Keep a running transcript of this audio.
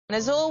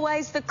As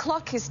always, the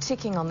clock is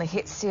ticking on the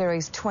hit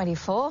series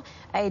 24.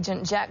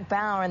 Agent Jack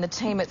Bauer and the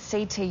team at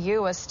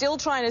CTU are still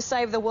trying to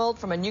save the world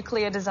from a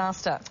nuclear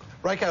disaster.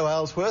 Reiko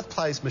Aylesworth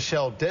plays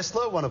Michelle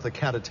Dessler, one of the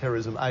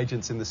counter-terrorism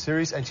agents in the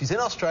series, and she's in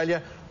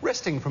Australia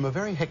resting from a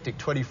very hectic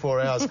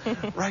 24 hours.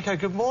 Reiko,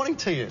 good morning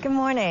to you. Good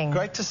morning.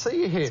 Great to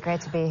see you here. It's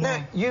great to be here.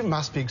 Now, you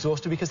must be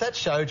exhausted because that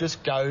show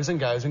just goes and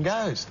goes and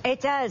goes.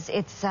 It does.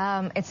 It's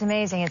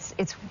amazing.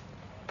 It's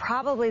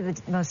probably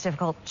the most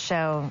difficult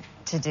show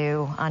to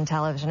do on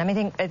television.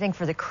 I think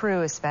for the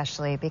crew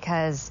especially,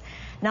 because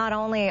not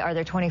only are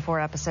there 24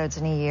 episodes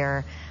in a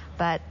year,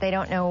 but they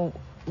don't know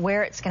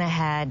where it's going to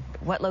head,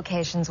 what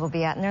locations we'll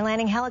be at, and they're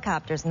landing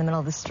helicopters in the middle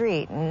of the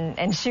street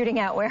and shooting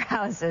out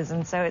warehouses,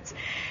 and so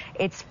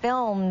it's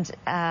filmed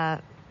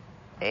like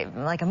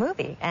a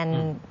movie,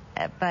 and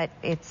but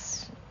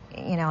it's,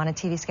 you know, on a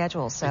TV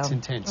schedule, so it's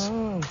intense.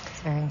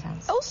 It's very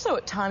intense. Also,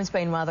 at times,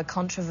 been rather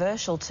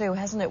controversial too,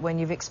 hasn't it? When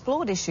you've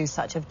explored issues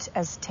such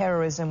as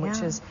terrorism,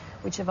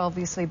 which have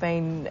obviously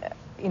been,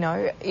 you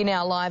know, in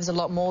our lives a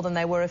lot more than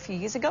they were a few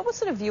years ago. What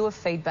sort of viewer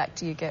feedback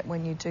do you get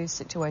when you do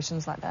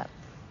situations like that?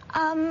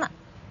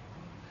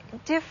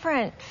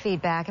 Different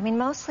feedback. I mean,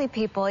 mostly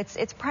people.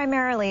 It's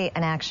primarily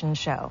an action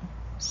show,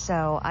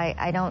 so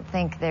I don't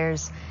think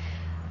there's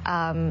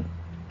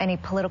any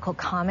political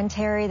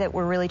commentary that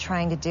we're really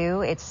trying to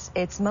do.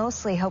 It's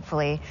mostly,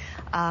 hopefully,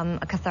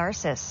 a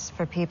catharsis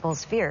for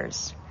people's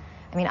fears.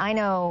 I mean, I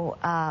know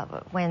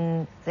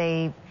when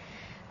there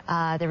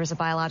was a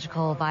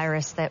biological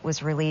virus that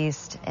was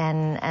released,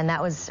 and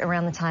that was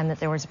around the time that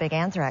there was a big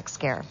anthrax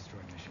scare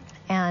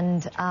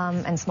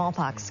and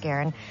smallpox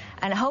scare,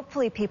 and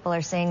hopefully people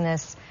are seeing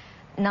this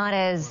not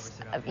as,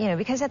 you know,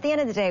 because at the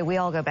end of the day we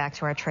all go back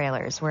to our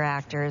trailers. We're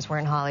actors, we're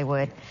in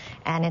Hollywood,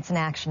 and it's an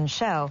action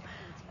show.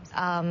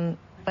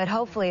 But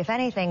hopefully, if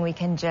anything, we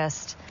can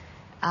just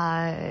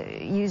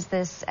use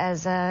this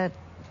as a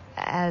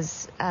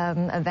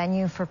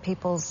venue for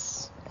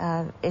people's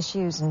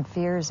issues and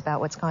fears about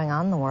what's going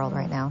on in the world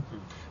right now.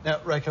 Now,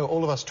 Reiko,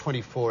 all of us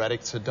 24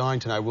 addicts are dying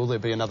to know, will there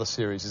be another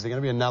series? Is there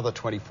going to be another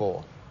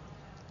 24?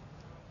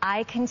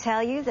 I can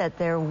tell you that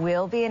there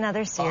will be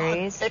another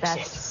series.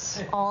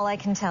 That's all I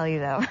can tell you,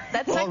 though.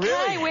 That's okay.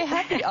 Really? We're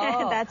happy.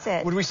 Oh. That's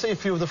it. Would we see a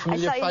few of the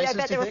familiar faces? I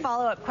bet there were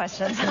follow-up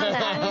questions on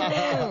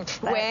that.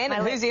 When?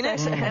 Who's in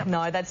it?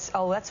 No, that's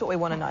what we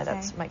want to know. Okay.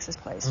 That makes us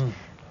pleased.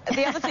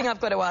 The other thing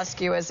I've got to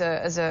ask you, as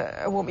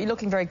a woman, you're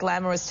looking very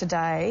glamorous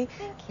today,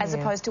 as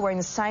opposed to wearing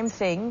the same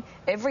thing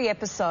every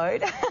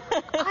episode.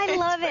 I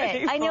love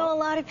it. I know a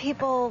lot of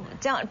people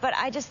don't, but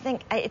I just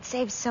think it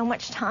saves so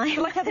much time. It's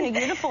like having a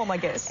uniform, I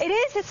guess. It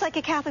is. It's like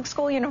a Catholic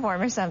school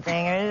uniform or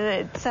something.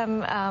 Or some,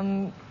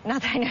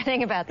 not that I know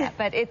anything about that,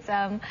 but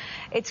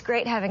it's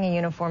great having a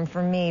uniform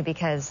for me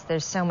because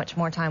there's so much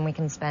more time we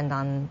can spend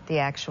on the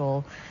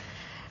actual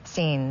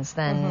scenes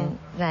than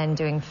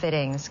doing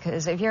fittings,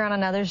 because if you're on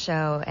another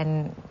show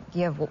and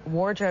you have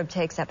wardrobe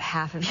takes up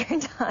half of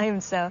your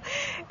time, so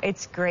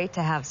it's great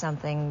to have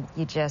something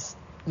you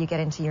get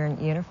into your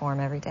uniform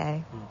every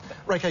day.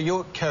 Reiko,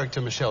 your character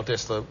Michelle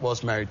Dessler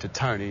was married to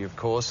Tony, of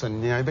course,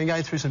 and, you know, been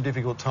going through some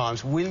difficult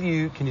times.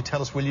 Can you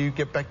tell us, will you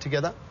get back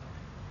together?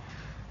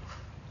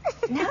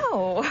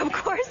 No, of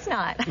course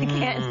not. I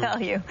can't tell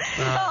you.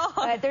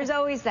 But there's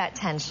always that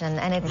tension,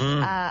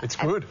 and it's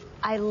good.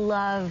 I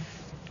love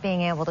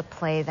being able to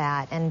play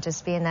that and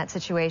just be in that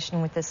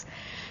situation with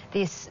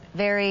this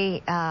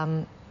very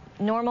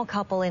normal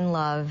couple in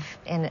love,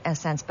 in a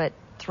sense, but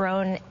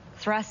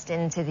thrust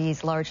into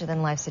these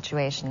larger-than-life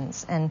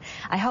situations. And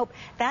I hope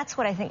that's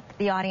what I think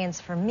the audience,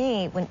 for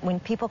me, when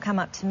people come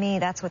up to me,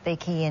 that's what they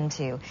key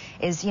into,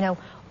 is, you know,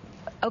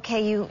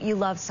 okay, you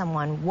love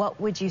someone,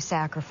 what would you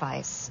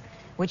sacrifice?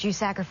 Would you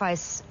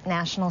sacrifice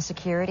national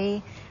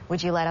security?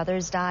 Would you let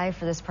others die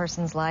for this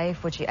person's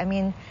life? Would you, I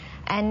mean,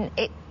 and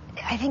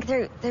I think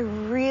they're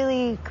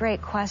really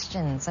great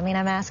questions. I mean,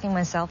 I'm asking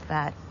myself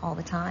that all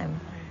the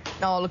time.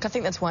 Oh, look, I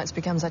think that's why it's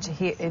become such a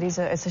hit.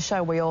 It's a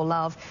show we all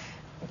love.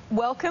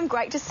 Welcome,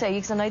 great to see you,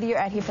 because I know that you're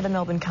out here for the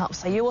Melbourne Cup,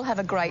 so you will have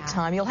a great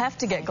time. You'll have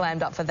to get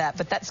glammed up for that,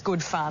 but that's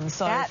good fun.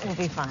 So that will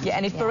be fun. Yeah,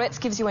 and if Barrett's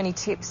gives you any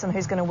tips on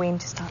who's going to win,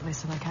 just don't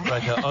listen, okay?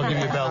 Reiko, I'll give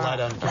you a bell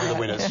later and give you the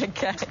winners.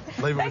 Okay.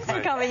 Leave it Thanks with for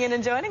me. coming in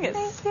and joining us.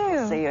 Thank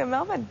you. See you in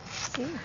Melbourne. See you.